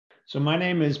So my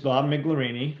name is Bob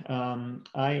Migliorini.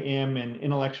 I am an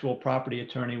intellectual property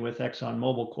attorney with Exxon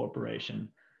Mobil Corporation.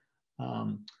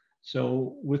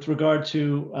 So with regard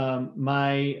to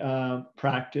my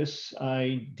practice,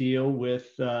 I deal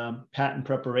with patent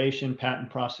preparation, patent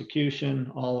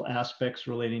prosecution, all aspects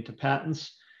relating to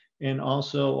patents, and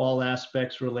also all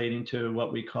aspects relating to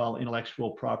what we call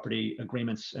intellectual property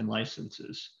agreements and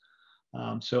licenses.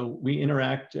 So we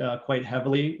interact quite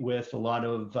heavily with a lot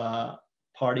of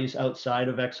parties outside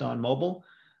of Exxon Mobil,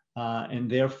 and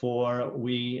therefore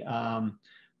we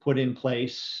put in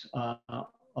place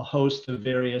a host of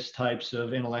various types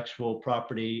of intellectual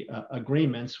property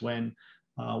agreements when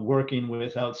working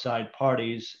with outside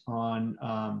parties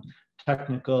on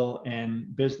technical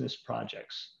and business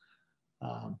projects.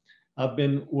 I've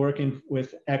been working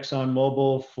with Exxon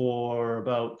Mobil for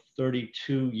about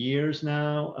 32 years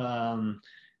now.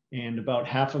 And about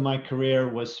half of my career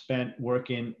was spent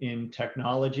working in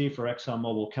technology for Exxon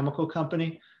Mobil Chemical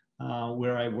Company,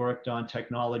 where I worked on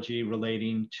technology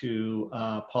relating to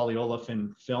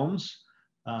polyolefin films.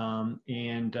 I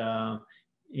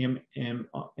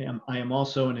am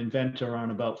also an inventor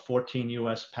on about 14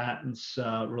 US patents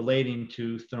relating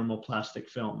to thermoplastic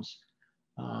films.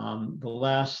 The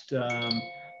last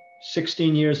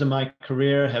 16 years of my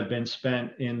career have been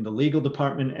spent in the legal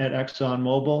department at Exxon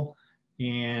Mobil.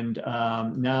 And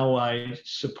now I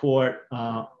support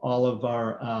all of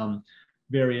our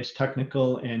various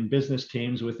technical and business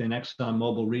teams within Exxon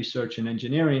Mobil Research and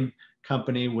Engineering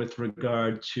Company with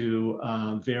regard to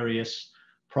various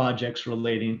projects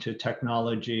relating to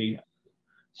technology.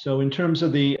 So in terms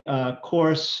of the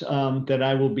course that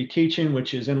I will be teaching,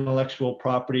 which is Intellectual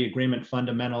Property Agreement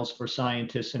Fundamentals for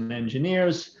Scientists and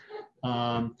Engineers,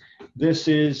 this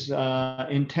is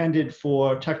intended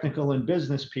for technical and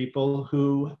business people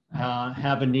who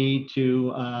have a need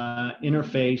to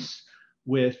interface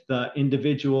with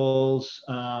individuals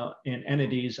and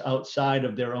entities outside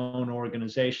of their own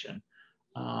organization.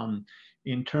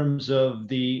 In terms of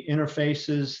the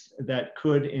interfaces that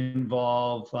could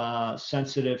involve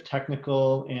sensitive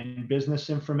technical and business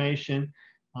information,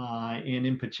 and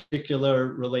in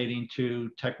particular relating to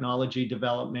technology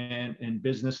development and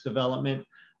business development,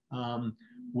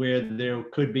 where there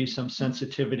could be some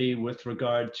sensitivity with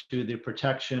regard to the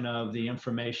protection of the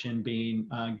information being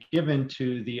given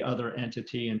to the other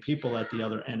entity and people at the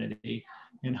other entity,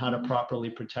 and how to properly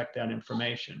protect that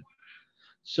information.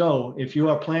 So if you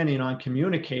are planning on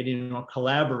communicating or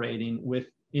collaborating with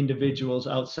individuals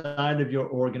outside of your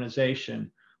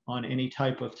organization on any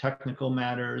type of technical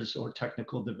matters or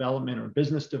technical development or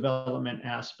business development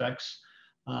aspects,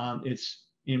 it's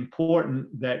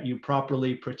important that you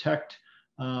properly protect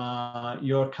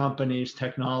your company's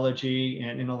technology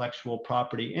and intellectual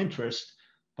property interest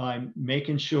by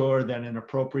making sure that an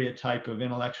appropriate type of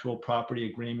intellectual property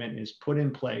agreement is put in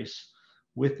place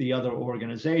with the other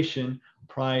organization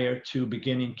prior to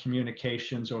beginning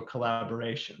communications or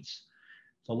collaborations.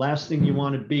 The last thing you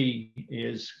want to be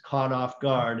is caught off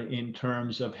guard in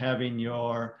terms of having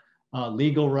your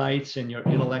legal rights and your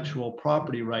intellectual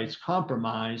property rights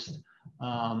compromised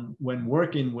when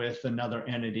working with another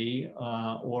entity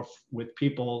or with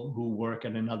people who work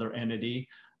at another entity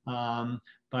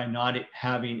by not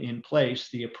having in place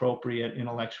the appropriate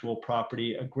intellectual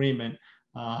property agreement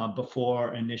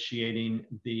before initiating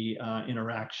the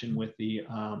interaction with the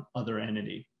other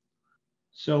entity.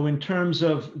 So in terms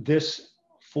of this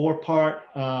four-part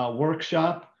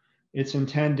workshop, it's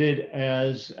intended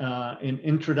as an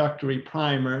introductory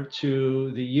primer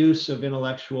to the use of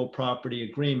intellectual property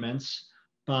agreements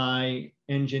by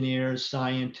engineers,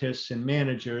 scientists, and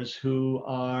managers who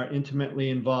are intimately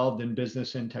involved in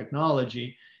business and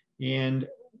technology, and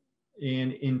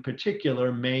in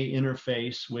particular may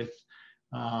interface with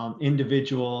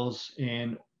individuals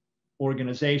and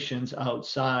organizations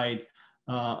outside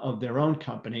of their own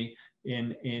company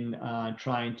in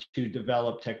trying to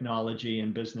develop technology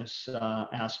and business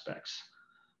aspects.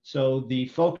 So the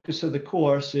focus of the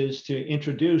course is to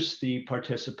introduce the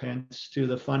participants to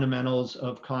the fundamentals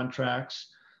of contracts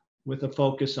with a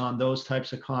focus on those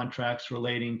types of contracts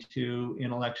relating to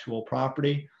intellectual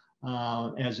property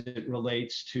as it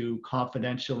relates to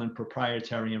confidential and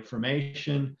proprietary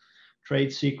information,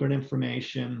 trade secret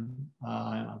information,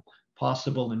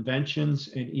 possible inventions,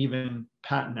 and even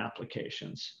patent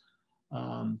applications.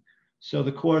 So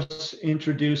the course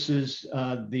introduces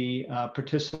the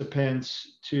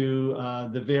participants to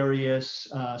the various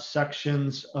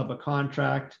sections of a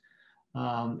contract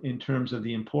in terms of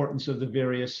the importance of the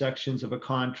various sections of a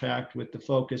contract, with the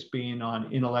focus being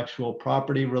on intellectual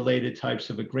property related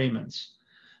types of agreements.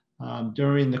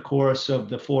 During the course of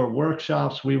the 4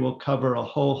 workshops, we will cover a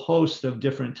whole host of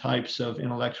different types of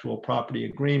intellectual property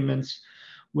agreements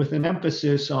with an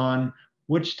emphasis on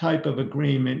which type of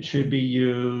agreement should be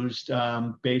used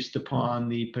based upon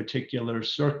the particular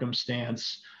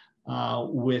circumstance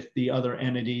with the other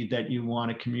entity that you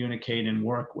want to communicate and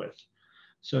work with.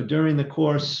 So during the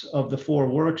course of the 4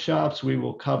 workshops, we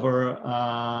will cover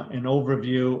an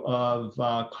overview of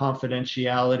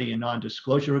confidentiality and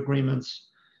non-disclosure agreements,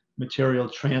 material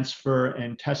transfer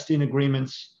and testing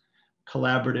agreements,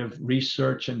 collaborative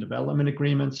research and development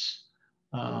agreements,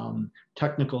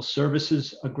 technical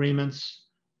services agreements,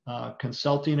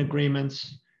 consulting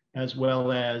agreements, as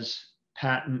well as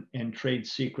patent and trade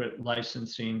secret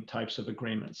licensing types of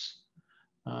agreements.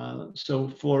 So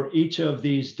for each of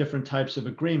these different types of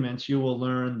agreements, you will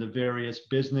learn the various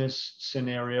business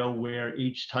scenario where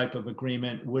each type of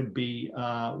agreement would be,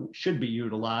 should be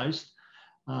utilized.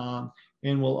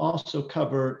 And we'll also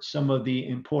cover some of the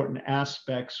important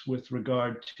aspects with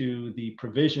regard to the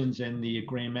provisions in the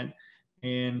agreement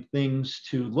and things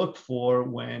to look for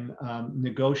when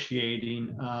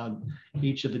negotiating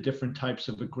each of the different types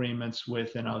of agreements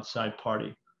with an outside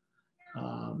party.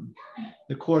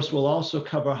 The course will also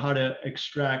cover how to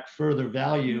extract further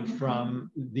value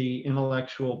from the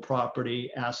intellectual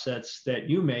property assets that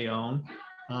you may own,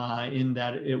 in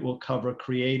that it will cover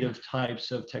creative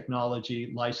types of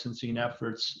technology licensing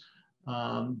efforts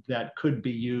that could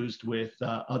be used with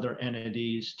other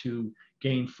entities to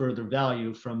gain further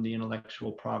value from the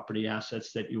intellectual property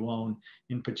assets that you own,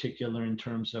 in particular in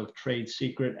terms of trade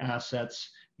secret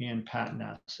assets and patent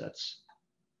assets.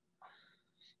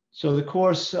 So the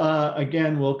course,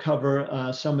 again, will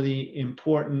cover some of the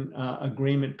important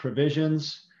agreement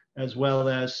provisions, as well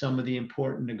as some of the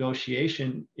important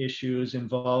negotiation issues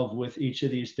involved with each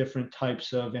of these different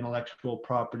types of intellectual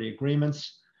property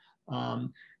agreements.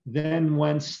 Then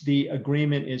once the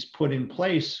agreement is put in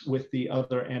place with the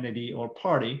other entity or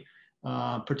party,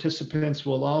 participants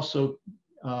will also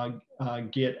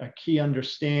get a key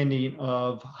understanding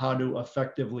of how to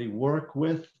effectively work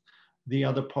with the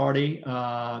other party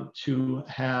to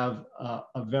have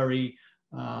a very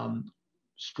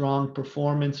strong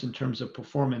performance in terms of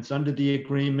performance under the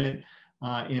agreement,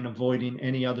 in avoiding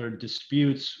any other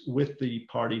disputes with the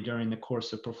party during the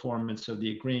course of performance of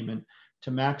the agreement, to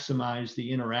maximize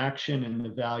the interaction and the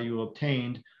value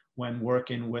obtained when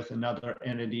working with another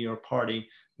entity or party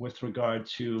with regard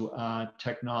to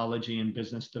technology and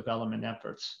business development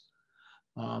efforts.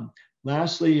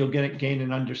 Lastly, you'll gain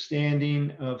an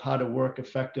understanding of how to work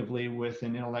effectively with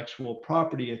an intellectual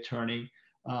property attorney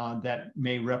that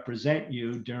may represent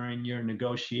you during your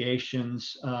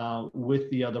negotiations with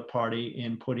the other party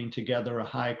in putting together a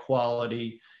high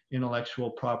quality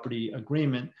intellectual property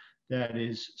agreement that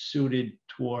is suited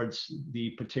towards the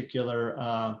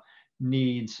particular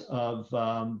needs of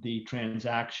the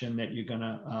transaction that you're going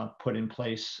to put in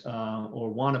place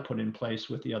or want to put in place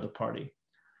with the other party.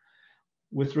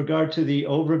 With regard to the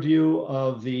overview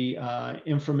of the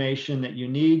information that you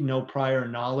need, no prior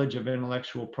knowledge of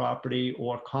intellectual property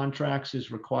or contracts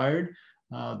is required.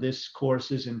 This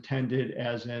course is intended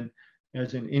as an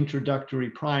introductory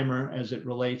primer as it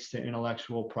relates to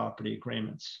intellectual property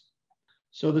agreements.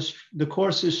 So the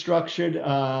course is structured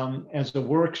as a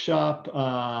workshop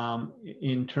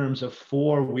in terms of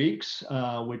 4 weeks,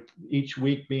 with each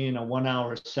week being a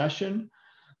 1-hour session.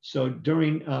 So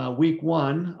during week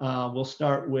 1, we'll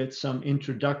start with some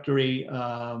introductory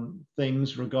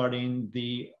things regarding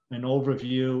an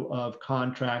overview of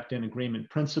contract and agreement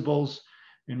principles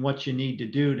and what you need to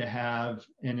do to have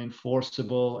an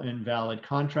enforceable and valid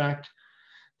contract.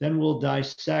 Then we'll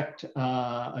dissect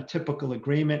a typical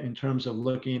agreement in terms of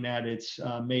looking at its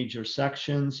major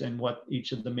sections and what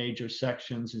each of the major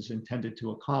sections is intended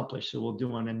to accomplish. So we'll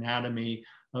do an anatomy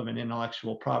of an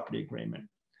intellectual property agreement.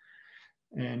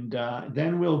 And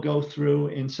then we'll go through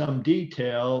in some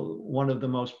detail one of the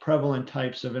most prevalent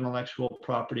types of intellectual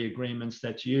property agreements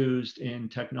that's used in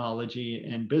technology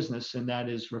and business, and that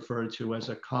is referred to as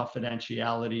a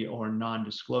confidentiality or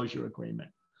non-disclosure agreement.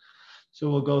 So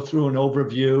we'll go through an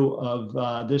overview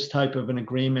of this type of an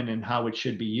agreement and how it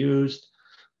should be used.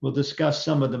 We'll discuss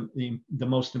some of the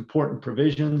most important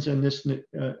provisions in this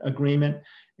agreement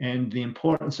and the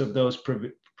importance of those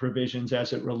provisions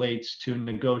as it relates to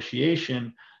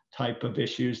negotiation type of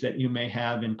issues that you may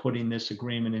have in putting this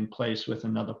agreement in place with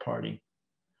another party.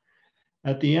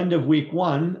 At the end of week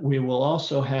 1, we will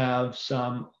also have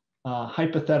some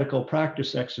hypothetical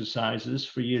practice exercises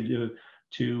for you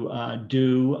to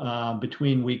do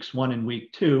between weeks 1 and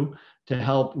week 2 to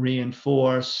help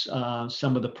reinforce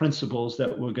some of the principles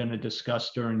that we're going to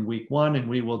discuss during week 1, and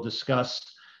we will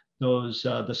discuss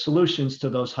the solutions to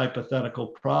those hypothetical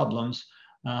problems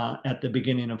at the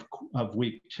beginning of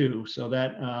week 2. So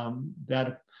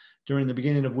that during the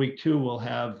beginning of week 2, we'll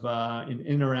have an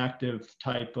interactive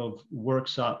type of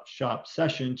workshop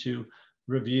session to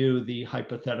review the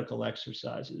hypothetical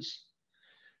exercises.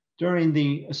 During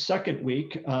the second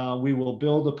week, we will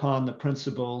build upon the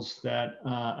principles that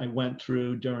I went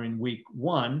through during week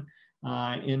 1,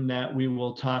 in that we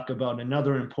will talk about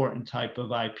another important type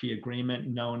of IP agreement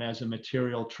known as a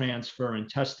material transfer and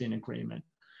testing agreement,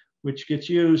 which gets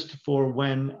used for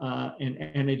when an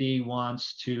entity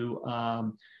wants to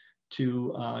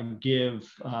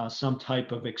give some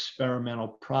type of experimental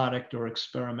product or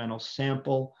experimental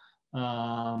sample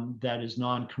that is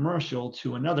non-commercial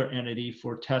to another entity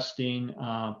for testing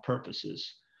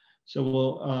purposes. So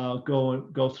we'll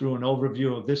go through an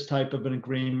overview of this type of an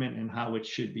agreement and how it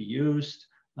should be used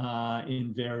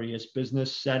in various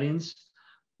business settings.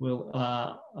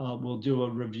 We'll do a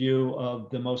review of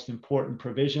the most important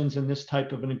provisions in this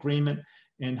type of an agreement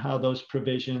and how those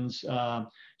provisions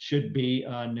should be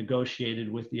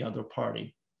negotiated with the other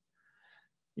party.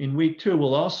 In week 2,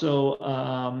 we'll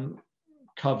also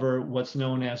cover what's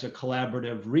known as a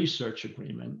collaborative research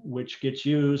agreement, which gets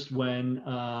used when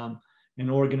an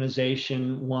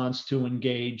organization wants to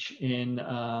engage in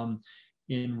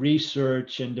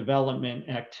research and development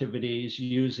activities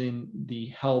using the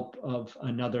help of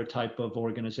another type of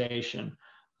organization,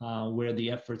 where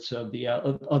the efforts of the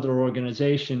other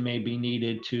organization may be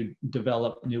needed to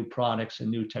develop new products and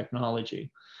new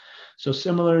technology. So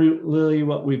similarly,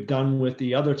 what we've done with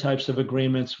the other types of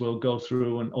agreements, we'll go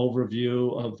through an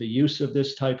overview of the use of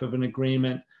this type of an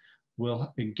agreement.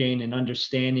 We'll gain an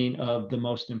understanding of the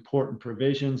most important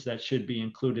provisions that should be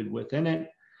included within it.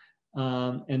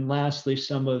 And lastly,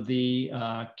 some of the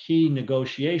key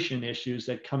negotiation issues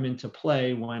that come into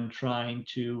play when trying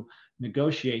to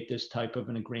negotiate this type of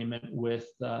an agreement with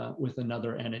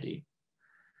another entity.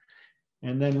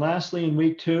 And then lastly, in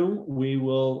week 2, we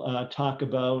will talk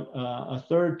about a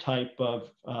third type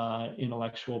of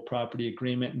intellectual property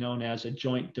agreement known as a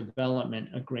joint development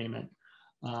agreement,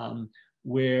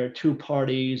 where two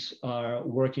parties are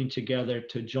working together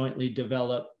to jointly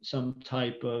develop some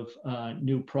type of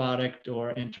new product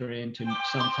or enter into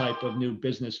some type of new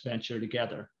business venture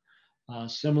together.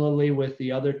 Similarly, with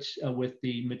the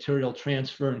material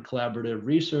transfer and collaborative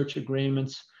research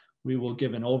agreements, we will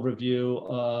give an overview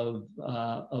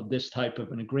of this type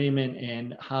of an agreement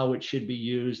and how it should be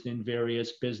used in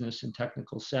various business and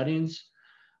technical settings.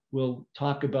 We'll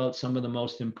talk about some of the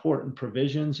most important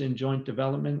provisions in joint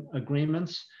development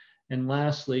agreements. And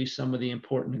lastly, some of the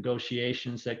important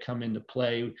negotiations that come into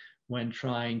play when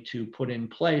trying to put in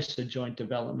place a joint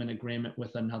development agreement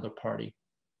with another party.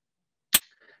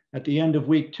 At the end of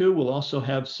week 2, we'll also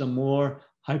have some more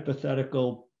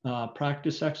hypothetical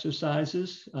practice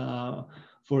exercises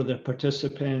for the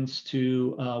participants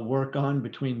to work on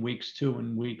between weeks 2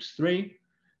 and weeks 3.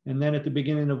 And then at the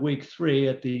beginning of week 3,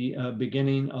 at the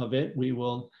beginning of it, we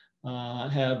will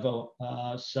have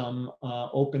some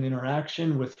open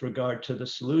interaction with regard to the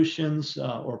solutions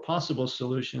or possible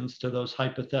solutions to those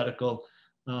hypothetical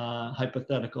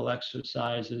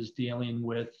exercises dealing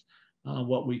with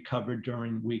what we covered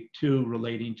during week 2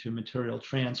 relating to material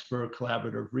transfer,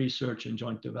 collaborative research, and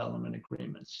joint development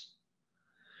agreements.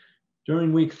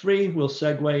 During week 3, we'll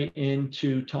segue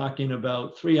into talking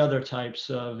about 3 other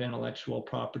types of intellectual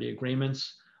property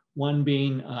agreements, one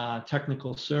being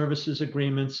technical services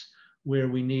agreements, where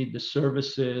we need the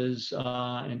services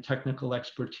and technical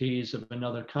expertise of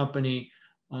another company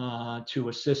to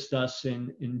assist us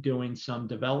in doing some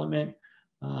development.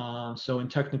 So in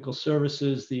technical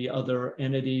services, the other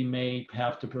entity may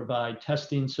have to provide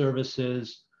testing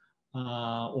services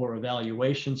or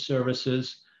evaluation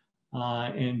services.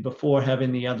 And before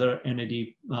having the other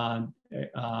entity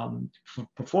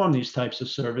perform these types of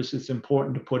services, it's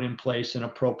important to put in place an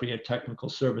appropriate technical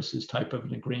services type of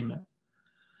an agreement.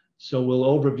 So we'll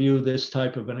overview this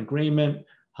type of an agreement,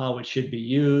 how it should be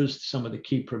used, some of the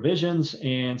key provisions,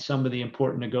 and some of the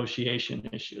important negotiation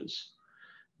issues.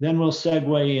 Then we'll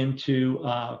segue into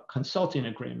consulting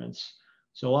agreements.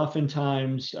 So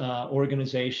oftentimes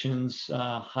organizations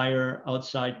hire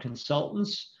outside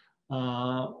consultants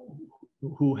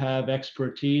who have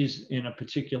expertise in a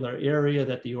particular area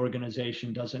that the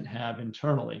organization doesn't have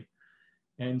internally.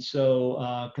 And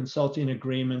so consulting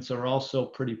agreements are also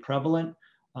pretty prevalent.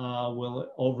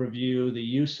 We'll overview the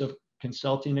use of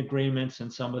consulting agreements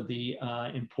and some of the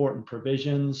important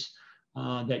provisions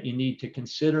that you need to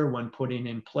consider when putting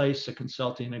in place a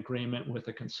consulting agreement with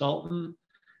a consultant,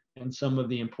 and some of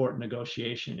the important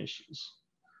negotiation issues.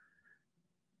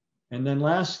 And then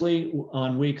lastly,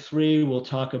 on week 3, we'll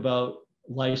talk about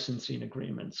licensing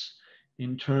agreements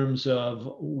in terms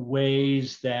of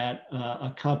ways that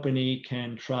a company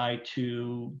can try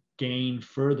to gain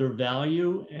further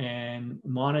value and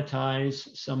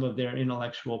monetize some of their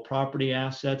intellectual property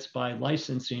assets by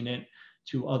licensing it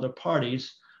to other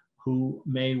parties who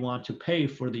may want to pay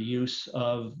for the use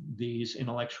of these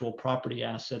intellectual property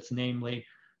assets, namely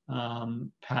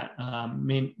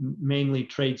mainly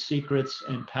trade secrets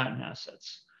and patent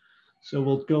assets. So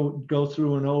we'll go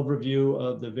through an overview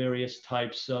of the various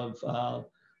types of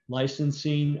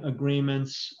licensing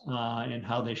agreements and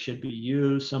how they should be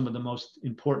used, some of the most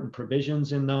important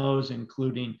provisions in those,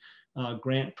 including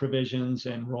grant provisions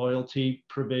and royalty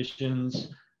provisions,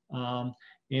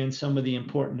 and some of the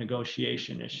important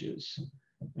negotiation issues.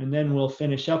 And then we'll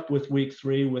finish up with week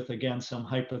 3 with, again, some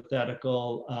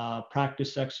hypothetical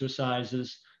practice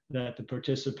exercises that the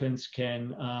participants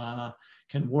can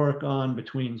work on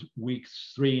between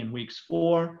weeks 3 and weeks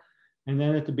 4. And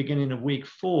then at the beginning of week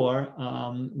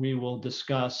 4, we will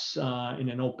discuss in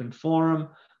an open forum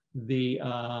the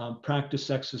practice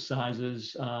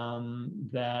exercises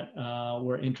that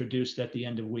were introduced at the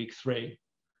end of week 3.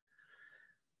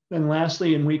 Then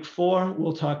lastly, in week 4,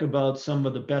 we'll talk about some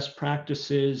of the best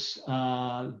practices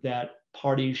that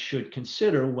parties should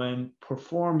consider when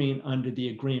performing under the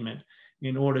agreement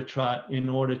in order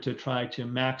to try to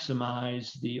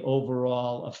maximize the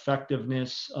overall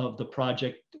effectiveness of the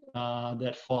project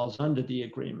that falls under the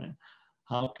agreement.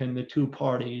 How can the two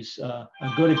parties, a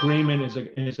good agreement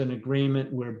is an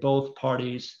agreement where both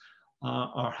parties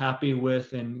are happy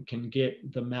with and can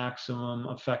get the maximum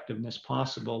effectiveness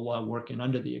possible while working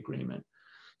under the agreement.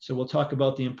 So we'll talk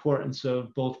about the importance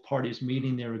of both parties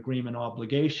meeting their agreement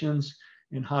obligations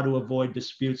and how to avoid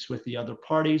disputes with the other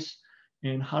parties,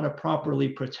 and how to properly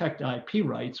protect IP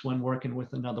rights when working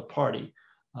with another party.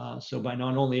 So by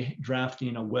not only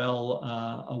drafting a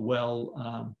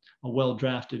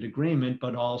well-drafted agreement,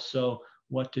 but also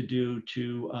what to do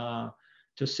to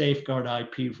safeguard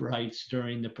IP rights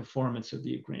during the performance of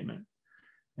the agreement.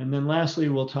 And then lastly,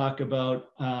 we'll talk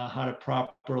about how to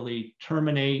properly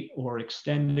terminate or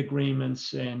extend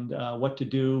agreements, and what to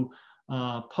do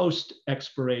post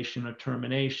expiration or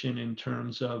termination in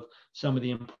terms of some of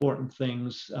the important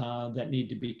things that need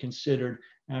to be considered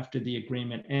after the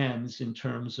agreement ends in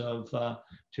terms of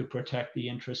to protect the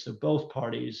interests of both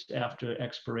parties after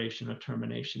expiration or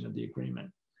termination of the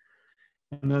agreement.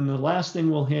 And then the last thing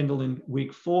we'll handle in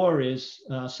week 4 is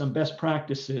some best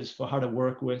practices for how to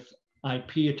work with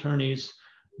IP attorneys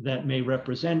that may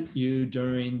represent you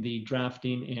during the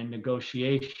drafting and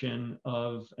negotiation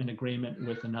of an agreement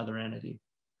with another entity.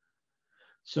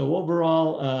 So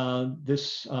overall,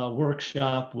 this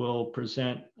workshop will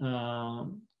present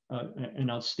an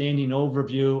outstanding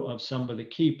overview of some of the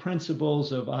key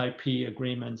principles of IP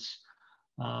agreements,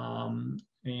 and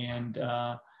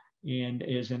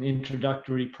is an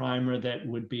introductory primer that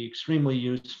would be extremely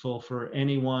useful for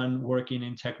anyone working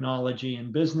in technology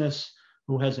and business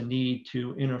who has a need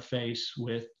to interface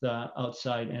with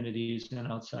outside entities and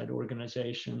outside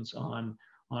organizations on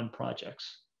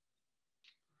projects.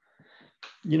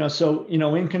 So,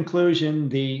 in conclusion,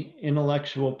 the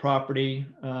intellectual property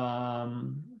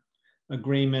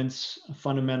agreements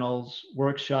fundamentals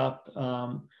workshop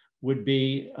would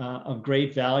be of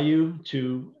great value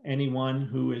to anyone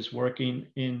who is working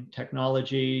in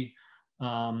technology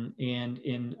and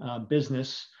in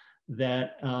business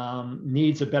that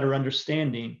needs a better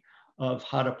understanding of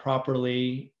how to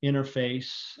properly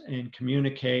interface and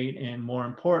communicate, and more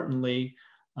importantly,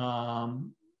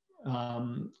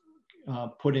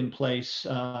 put in place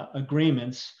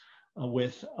agreements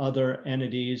with other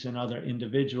entities and other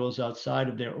individuals outside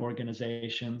of their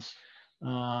organizations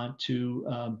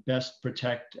to best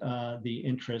protect the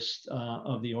interests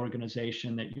of the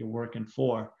organization that you're working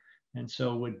for. And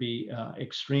so would be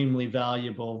extremely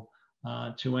valuable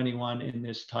to anyone in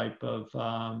this type of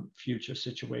future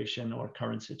situation or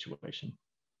current situation.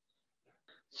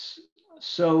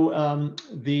 So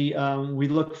we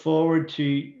look forward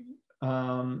to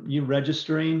you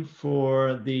registering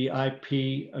for the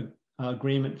IP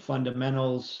agreement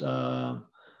fundamentals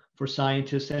for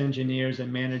scientists, engineers,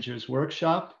 and managers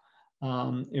workshop.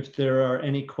 If there are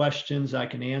any questions I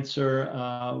can answer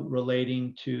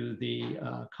relating to the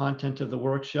content of the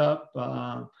workshop,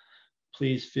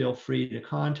 please feel free to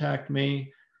contact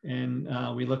me. And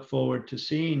we look forward to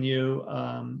seeing you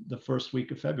the first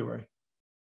week of February.